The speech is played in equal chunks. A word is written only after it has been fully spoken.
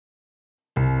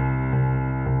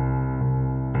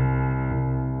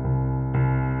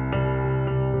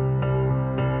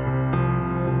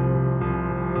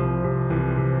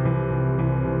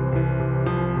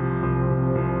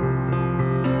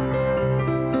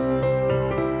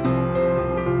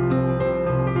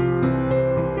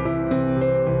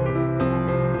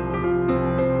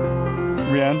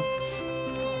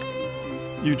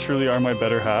truly are my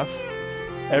better half.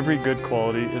 Every good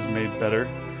quality is made better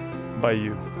by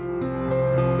you.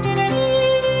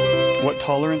 What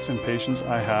tolerance and patience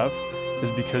I have is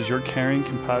because your caring,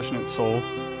 compassionate soul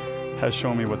has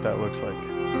shown me what that looks like.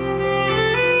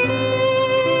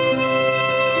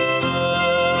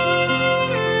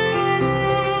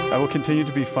 I will continue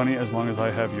to be funny as long as I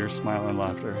have your smile and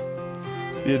laughter.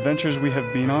 The adventures we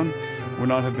have been on would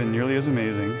not have been nearly as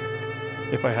amazing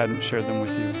if I hadn't shared them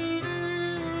with you.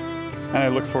 And I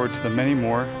look forward to the many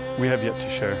more we have yet to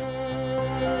share.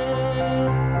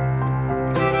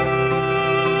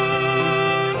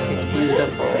 It's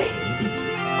beautiful.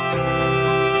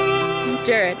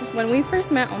 Jared, when we first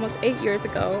met almost 8 years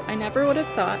ago, I never would have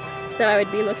thought that I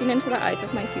would be looking into the eyes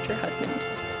of my future husband.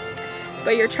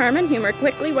 But your charm and humor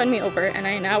quickly won me over, and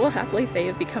I now will happily say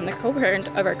you've become the co-parent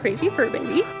of our crazy fur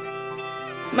baby,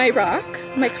 my rock,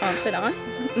 my confidant,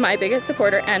 my biggest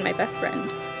supporter, and my best friend.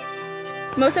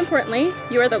 Most importantly,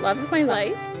 you are the love of my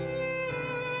life,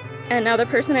 and now the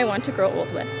person I want to grow old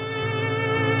with.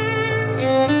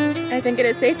 I think it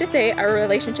is safe to say our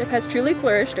relationship has truly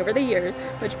flourished over the years,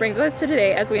 which brings us to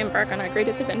today as we embark on our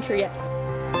greatest adventure yet.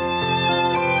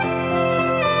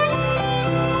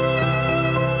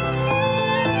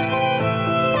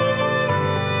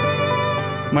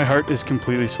 My heart is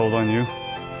completely sold on you.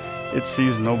 It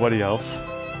sees nobody else.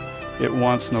 It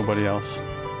wants nobody else.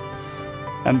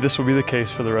 And this will be the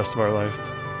case for the rest of our life.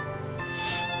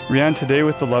 Rhian, today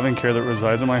with the love and care that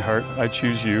resides in my heart, I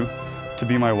choose you to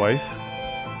be my wife,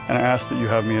 and I ask that you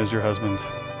have me as your husband.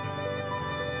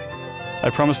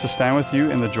 I promise to stand with you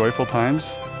in the joyful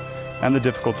times and the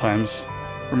difficult times,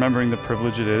 remembering the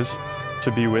privilege it is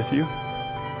to be with you.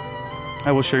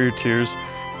 I will share your tears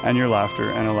and your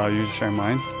laughter and allow you to share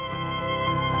mine.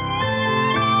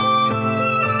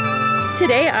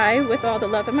 Today I, with all the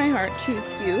love in my heart, choose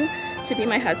you to be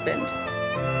my husband.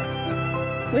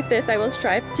 With this, I will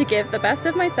strive to give the best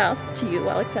of myself to you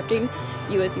while accepting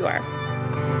you as you are.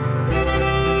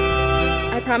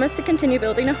 I promise to continue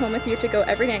building a home with you to go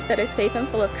every night that is safe and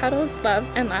full of cuddles, love,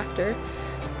 and laughter,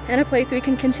 and a place we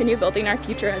can continue building our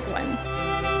future as one.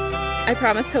 I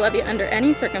promise to love you under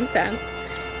any circumstance,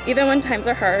 even when times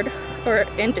are hard or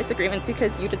in disagreements,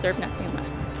 because you deserve nothing less.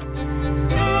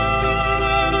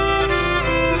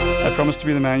 I promise to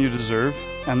be the man you deserve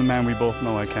and the man we both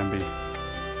know I can be.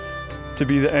 To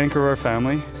be the anchor of our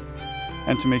family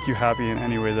and to make you happy in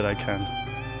any way that I can.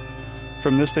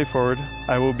 From this day forward,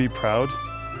 I will be proud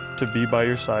to be by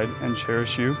your side and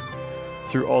cherish you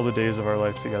through all the days of our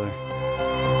life together.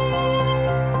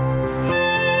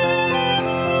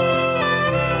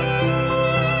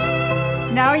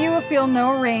 Now you will feel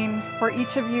no rain, for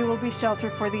each of you will be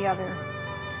shelter for the other.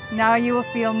 Now you will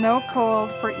feel no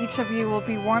cold, for each of you will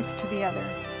be warmth to the other.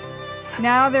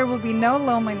 Now there will be no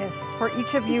loneliness, for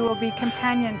each of you will be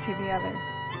companion to the other.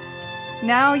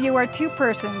 Now you are two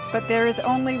persons, but there is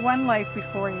only one life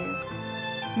before you.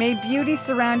 May beauty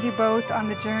surround you both on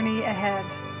the journey ahead,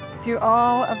 through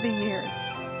all of the years.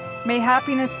 May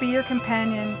happiness be your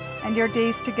companion, and your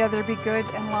days together be good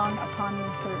and long upon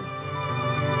this earth.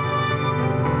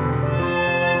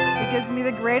 It gives me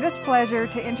the greatest pleasure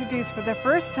to introduce for the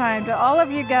first time to all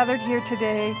of you gathered here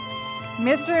today,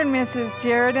 Mr. and Mrs.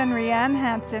 Jared and Rhian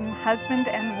Hansen, husband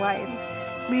and wife.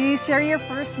 Please share your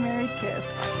first married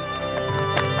kiss.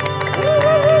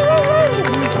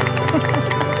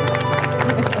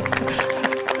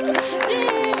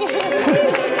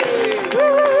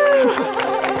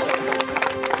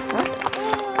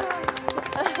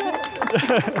 Ha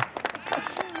ha ha.